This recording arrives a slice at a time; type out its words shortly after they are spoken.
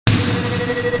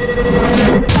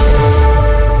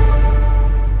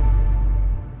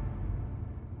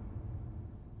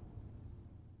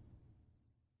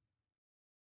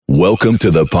Welcome to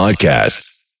the podcast.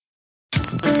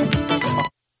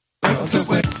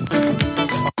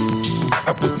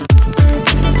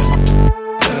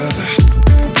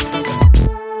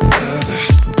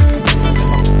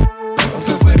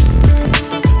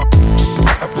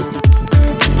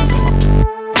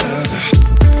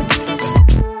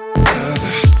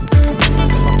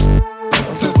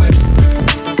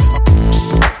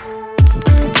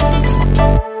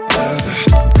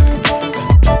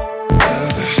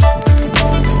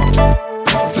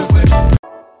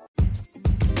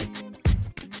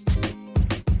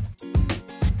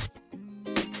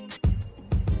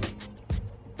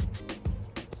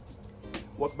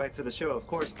 Welcome back to the show, of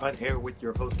course, on air with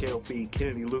your host, KLP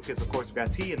Kennedy Lucas. Of course, we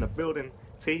got T in the building.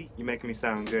 T, you making me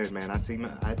sound good, man.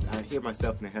 I hear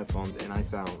myself in the headphones, and I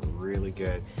sound really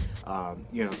good.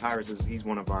 Tyrus he's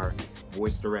one of our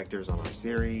voice directors on our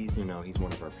series. He's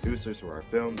one of our producers for our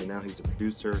films, and now he's a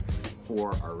producer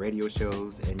for our radio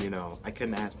shows. And I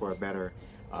couldn't ask for a better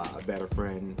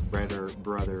friend, better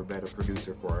brother, better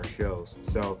producer for our shows.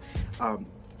 So,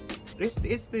 it's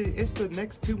the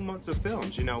next 2 months of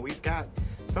films. We've got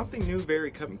something new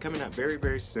coming out very,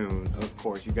 very soon. Of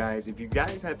course, if you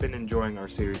guys have been enjoying our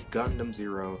series Gundam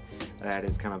Zero, that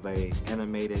is kind of a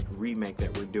animated remake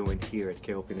that we're doing here at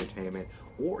KLP Entertainment,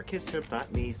 or Kiss Him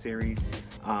Not Me series.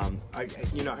 I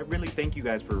really thank you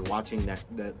guys for watching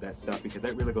that stuff, because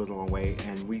that really goes a long way,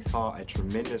 and we saw a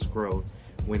tremendous growth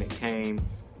when it came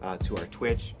to our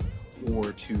Twitch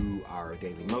or to our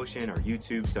Daily Motion, our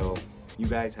YouTube. So you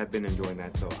guys have been enjoying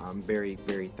that, so I'm very,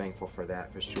 very thankful for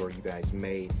that, for sure. You guys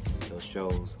made those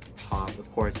shows pop. Of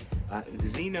course,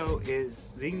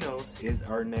 Xenos is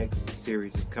our next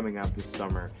series. It's coming out this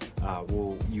summer. You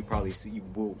will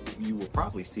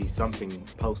probably see something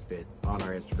posted on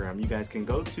our Instagram. You guys can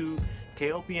go to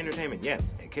KLP Entertainment.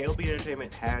 Yes, KLP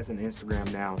Entertainment has an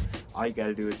Instagram now. All you got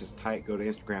to do is just go to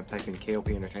Instagram, type in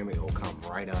KLP Entertainment. It will come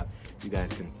right up. You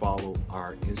guys can follow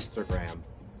our Instagram,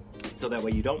 so that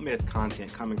way you don't miss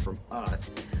content coming from us.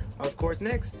 Of course,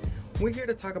 next, we're here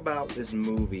to talk about this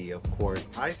movie. Of course,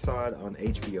 I saw it on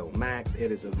HBO Max.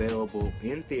 It is available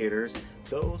in theaters.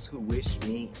 Those Who Wish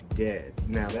Me Dead.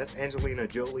 Now, that's Angelina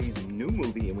Jolie's new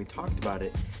movie, and we talked about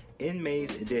it in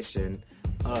May's edition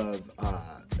of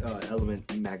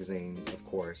Element Magazine, of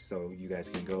course. So you guys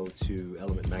can go to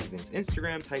Element Magazine's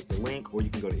Instagram, type the link, or you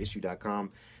can go to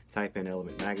issue.com, type in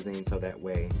Element Magazine, so that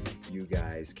way you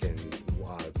guys can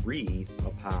read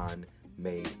upon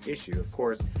May's issue. Of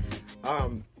course,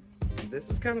 this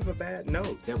is kind of a bad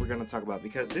note that we're going to talk about,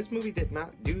 because this movie did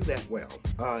not do that well.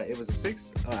 It was a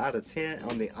 6 out of 10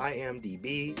 on the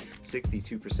IMDb,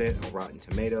 62% on Rotten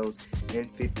Tomatoes,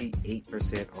 and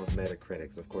 58% on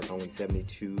Metacritic. Of course, only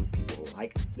 72 people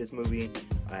liked this movie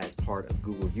as part of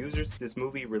Google users. This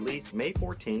movie released May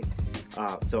 14th,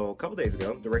 so a couple days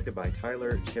ago, directed by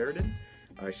Tyler Sheridan,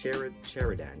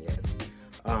 yes.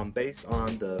 Based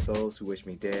on the Those Who Wish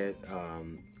Me Dead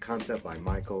concept by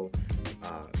Michael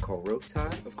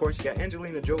Korota. Of course, you got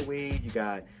Angelina Jolie, you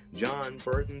got John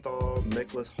Bernthal,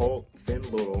 Nicholas Hoult, Finn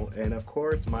Little, and of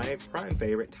course, my prime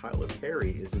favorite, Tyler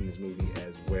Perry, is in this movie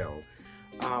as well.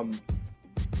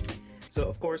 So,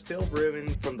 of course, still reeling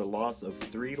from the loss of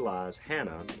 3 lives,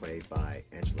 Hannah, played by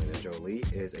Angelina Jolie,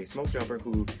 is a smoke jumper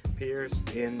who appears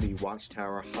in the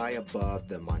watchtower high above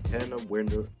the Montana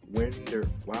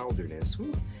wilderness.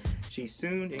 Whew. She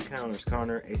soon encounters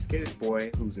Connor, a skittish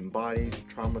boy who's embodies,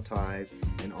 traumatized,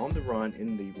 and on the run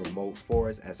in the remote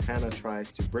forest. As Hannah tries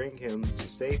to bring him to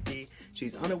safety,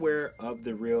 she's unaware of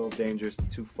the real dangers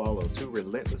to follow. 2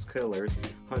 relentless killers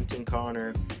hunting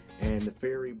Connor, and the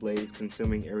fiery blaze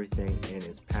consuming everything in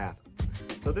its path.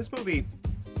 So this movie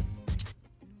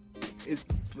is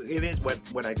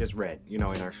what I just read, in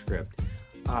our script.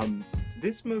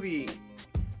 This movie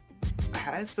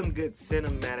has some good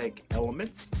cinematic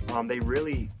elements. They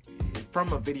really,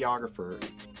 from a videographer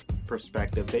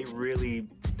perspective, they really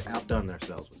outdone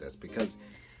themselves with this, because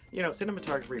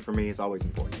cinematography for me is always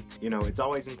important. It's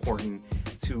always important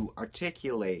to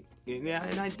articulate.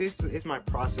 This is my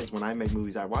process when I make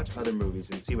movies. I watch other movies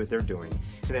and see what they're doing,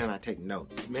 and then I take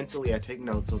notes. Mentally, I take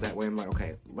notes, so that way I'm like,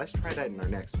 okay, let's try that in our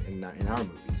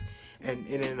movies. And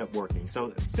it ended up working.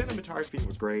 So cinematography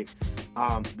was great.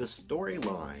 The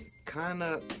storyline kind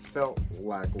of felt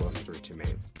lackluster to me.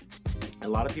 A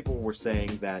lot of people were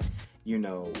saying that,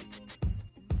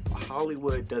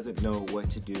 Hollywood doesn't know what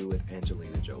to do with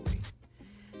Angelina Jolie.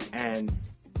 And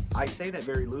I say that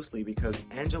very loosely, because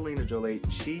Angelina Jolie,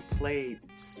 she played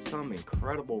some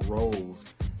incredible roles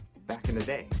back in the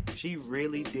day. She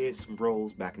really did some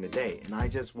roles back in the day, and I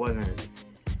just wasn't,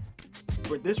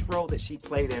 for this role that she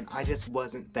played in, I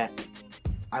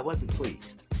wasn't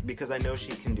pleased, because I know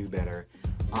she can do better.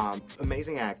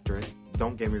 Amazing actress,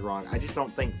 don't get me wrong. I just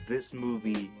don't think this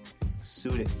movie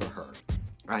suited for her.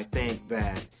 I think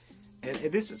that, and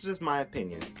this is just my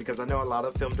opinion, because I know a lot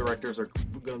of film directors are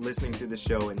listening to the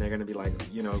show and they're going to be like,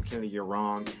 you know, Kennedy, you're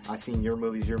wrong. I've seen your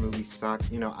movies suck.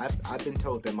 You know, I've been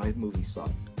told that my movies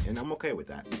suck, and I'm okay with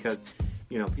that, because,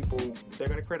 you know, people, they're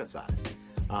going to criticize.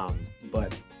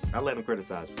 But I let them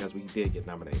criticize, because we did get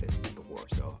nominated before,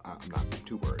 so I'm not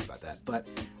too worried about that. But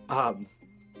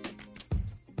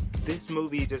this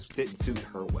movie just didn't suit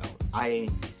her well.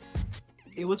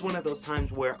 It was one of those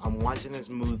times where I'm watching this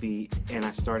movie and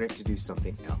I started to do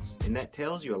something else. And that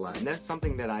tells you a lot. And that's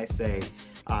something that I say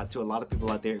to a lot of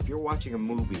people out there. If you're watching a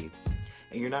movie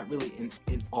and you're not really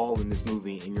in all in this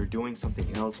movie, and you're doing something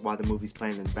else while the movie's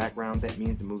playing in the background, that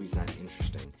means the movie's not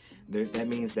interesting. That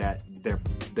means that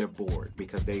they're bored,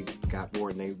 because they got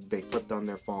bored and they flipped on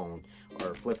their phone,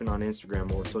 or flipping on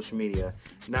Instagram or social media,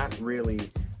 not really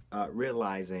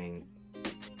realizing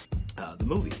the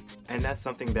movie. And that's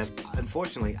something that,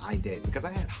 unfortunately, I did, because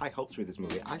I had high hopes for this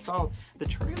movie. I saw the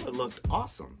trailer looked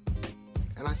awesome,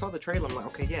 and I saw the trailer, I'm like,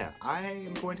 okay, yeah, I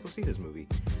am going to go see this movie.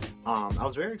 I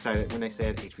was very excited when they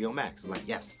said HBO Max. I'm like,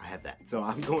 yes, I have that, so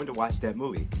I'm going to watch that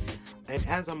movie. And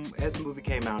as the movie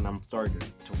came out and I'm starting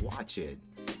to watch it,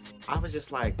 I was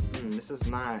just like, this is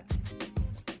not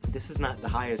the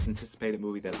highest anticipated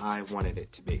movie that I wanted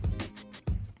it to be.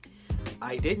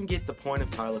 I didn't get the point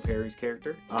of Tyler Perry's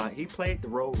character. He played the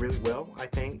role really well, I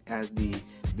think, as the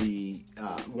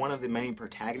one of the main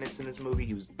protagonists in this movie.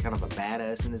 He was kind of a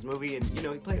badass in this movie, and, you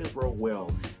know, he played his role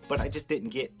well. But I just didn't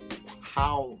get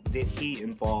how did he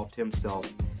involve himself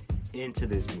into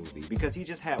this movie, because he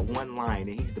just had one line,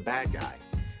 and he's the bad guy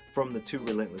from the Two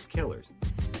Relentless Killers.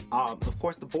 Of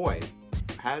course, the boy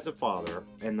has a father,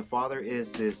 and the father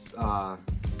is this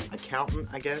accountant,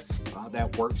 I guess,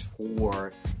 that works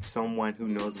for someone who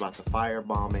knows about the fire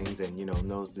bombings and, you know,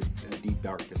 knows the deep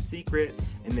darkest secret.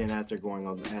 And then as they're going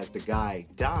on, as the guy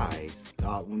dies,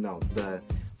 the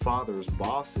father's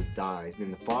bosses dies,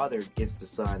 then the father gets the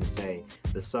son to say,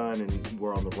 the son, and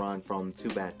we're on the run from two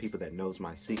bad people that knows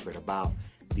my secret about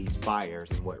these fires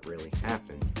and what really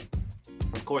happened.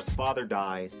 Of course, the father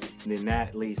dies, and then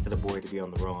that leads to the boy to be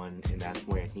on the run, and that's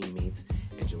when he meets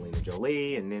Angelina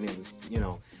Jolie. And then it was, you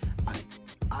know,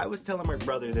 I was telling my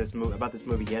brother about this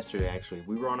movie yesterday, actually.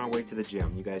 We were on our way to the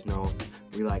gym. You guys know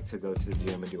we like to go to the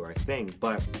gym and do our thing.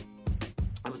 But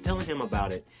I was telling him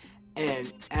about it,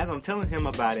 and as I'm telling him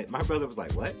about it, my brother was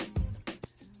like, what?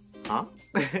 Huh?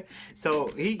 So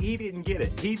he didn't get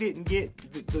it. He didn't get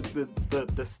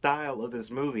the style of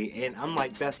this movie. And I'm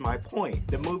like, that's my point.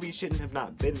 The movie shouldn't have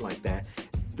not been like that.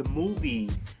 The movie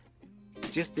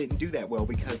just didn't do that well,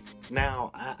 because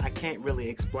now I can't really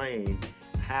explain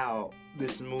how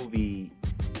this movie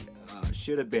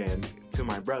should have been to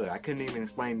my brother. I couldn't even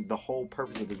explain the whole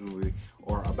purpose of this movie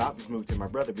or about this movie to my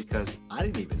brother, because I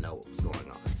didn't even know what was going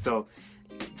on. So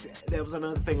that was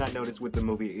another thing I noticed with the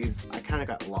movie, is I kind of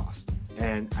got lost,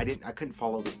 and I couldn't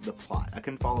follow the plot. I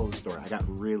couldn't follow the story. I got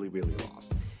really, really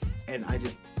lost, and I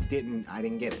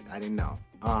didn't get it. I didn't know.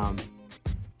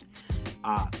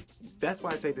 That's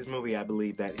why I say this movie, I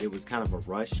believe that it was kind of a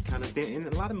rush kind of thing. And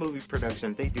a lot of movie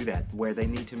productions, they do that, where they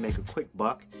need to make a quick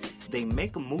buck. They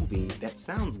make a movie that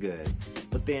sounds good,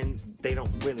 but then they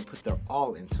don't really put their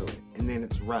all into it. And then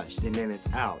it's rushed, and then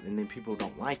it's out, and then people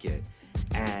don't like it.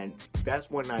 And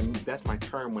that's my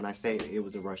term when I say it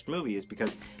was a rushed movie, is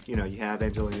because, you know, you have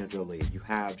Angelina Jolie, you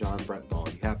have John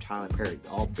Brenthal, you have Tyler Perry,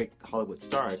 all big Hollywood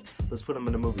stars. Let's put them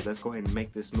in a movie. Let's go ahead and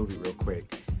make this movie real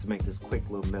quick to make this quick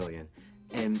little million.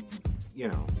 And, you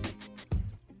know,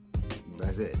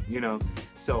 that's it, you know.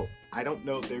 So I don't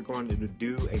know if they're going to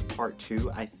do a part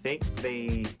 2. I think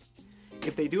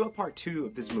if they do a part 2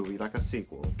 of this movie, like a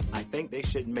sequel, I think they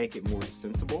should make it more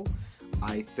sensible.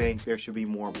 I think there should be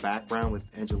more background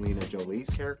with Angelina Jolie's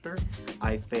character.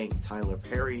 I think Tyler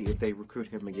Perry, if they recruit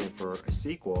him again for a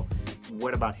sequel,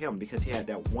 what about him? Because he had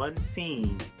that one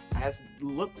scene as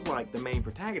looks like the main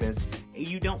protagonist, and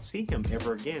you don't see him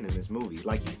ever again in this movie.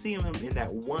 Like, you see him in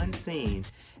that one scene,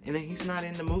 and then he's not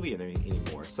in the movie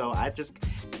anymore. So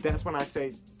that's when I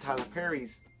say Tyler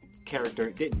Perry's character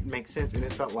didn't make sense, and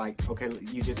it felt like, okay,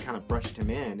 you just kind of brushed him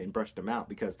in and brushed him out,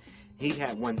 because he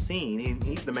had one scene and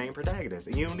he's the main protagonist,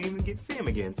 and you don't even get to see him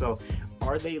again. So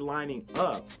are they lining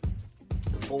up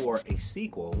for a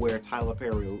sequel where Tyler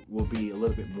Perry will be a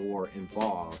little bit more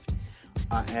involved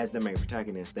as the main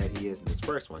protagonist that he is in this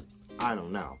first one? I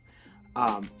don't know.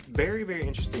 Very, very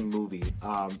interesting movie.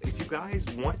 If you guys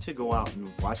want to go out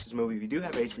and watch this movie, if you do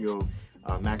have HBO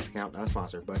Max account, not a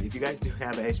sponsor, but if you guys do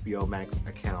have an HBO Max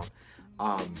account,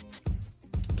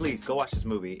 please go watch this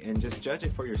movie and just judge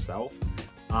it for yourself.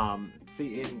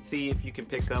 See if you can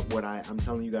pick up what I'm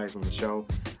telling you guys on the show.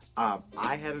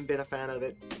 I haven't been a fan of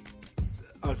it.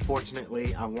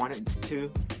 Unfortunately, I wanted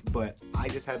to, but I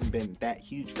just haven't been that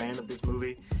huge fan of this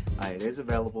movie. It is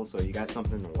available, so you got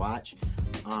something to watch.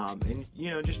 And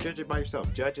just judge it by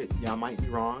yourself. Judge it. Y'all might be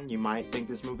wrong. You might think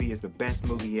this movie is the best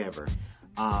movie ever.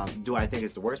 Do I think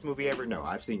it's the worst movie ever? No,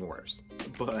 I've seen worse.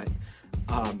 But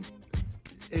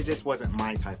it just wasn't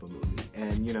my type of movie.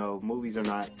 And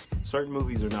certain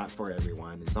movies are not for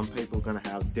everyone. And some people are gonna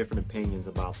have different opinions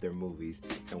about their movies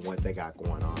and what they got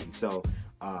going on. So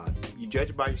you judge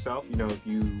it by yourself. If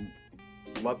you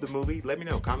love the movie, let me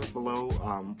know. Comments below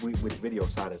with video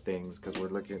side of things, because we're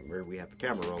looking where we have the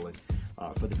camera rolling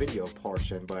for the video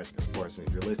portion. But of course,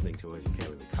 if you're listening to it, you can't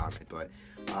really comment. But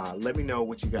let me know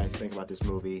what you guys think about this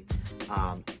movie.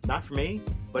 Not for me,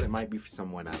 but it might be for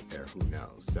someone out there. Who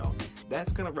knows? So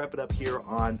that's gonna wrap it up here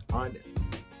on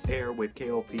Air with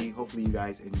KOP. Hopefully you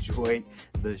guys enjoyed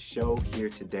the show here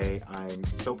today. I'm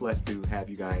so blessed to have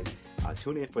you guys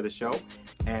tune in for the show,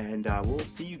 and we'll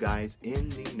see you guys in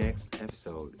the next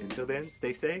episode. Until then,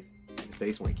 stay safe and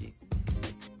stay swanky.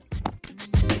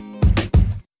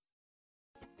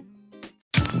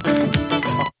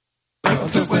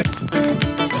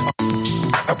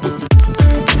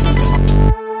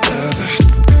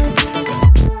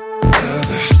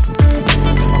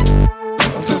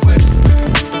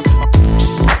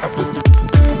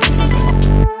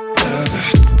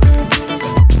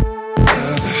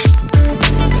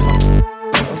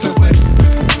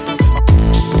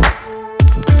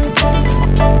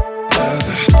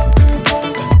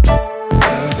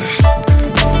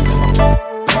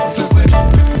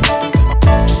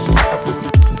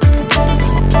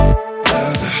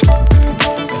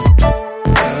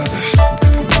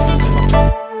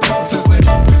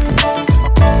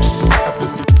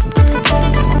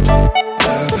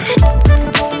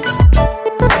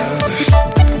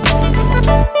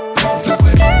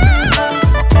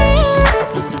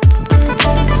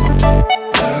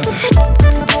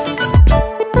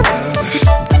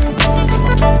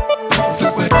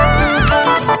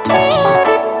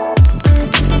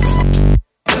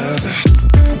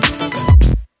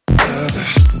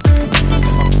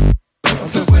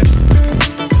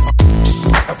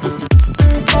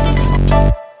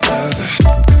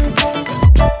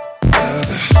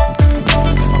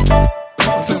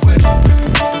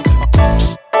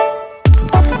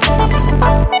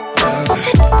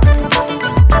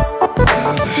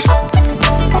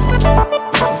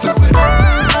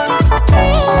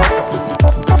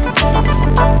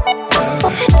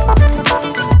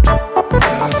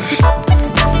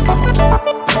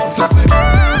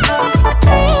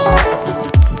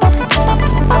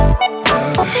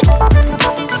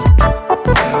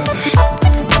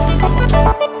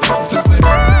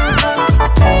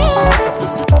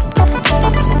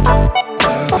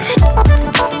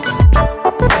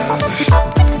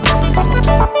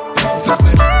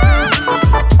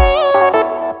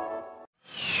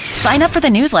 Sign up for the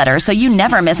newsletter so you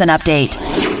never miss an update.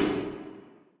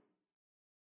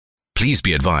 Please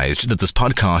be advised that this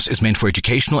podcast is meant for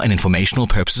educational and informational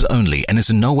purposes only and is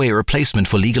in no way a replacement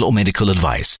for legal or medical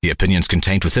advice. The opinions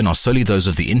contained within are solely those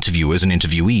of the interviewers and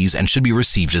interviewees and should be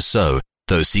received as so.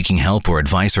 Those seeking help or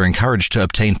advice are encouraged to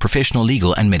obtain professional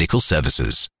legal and medical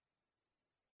services.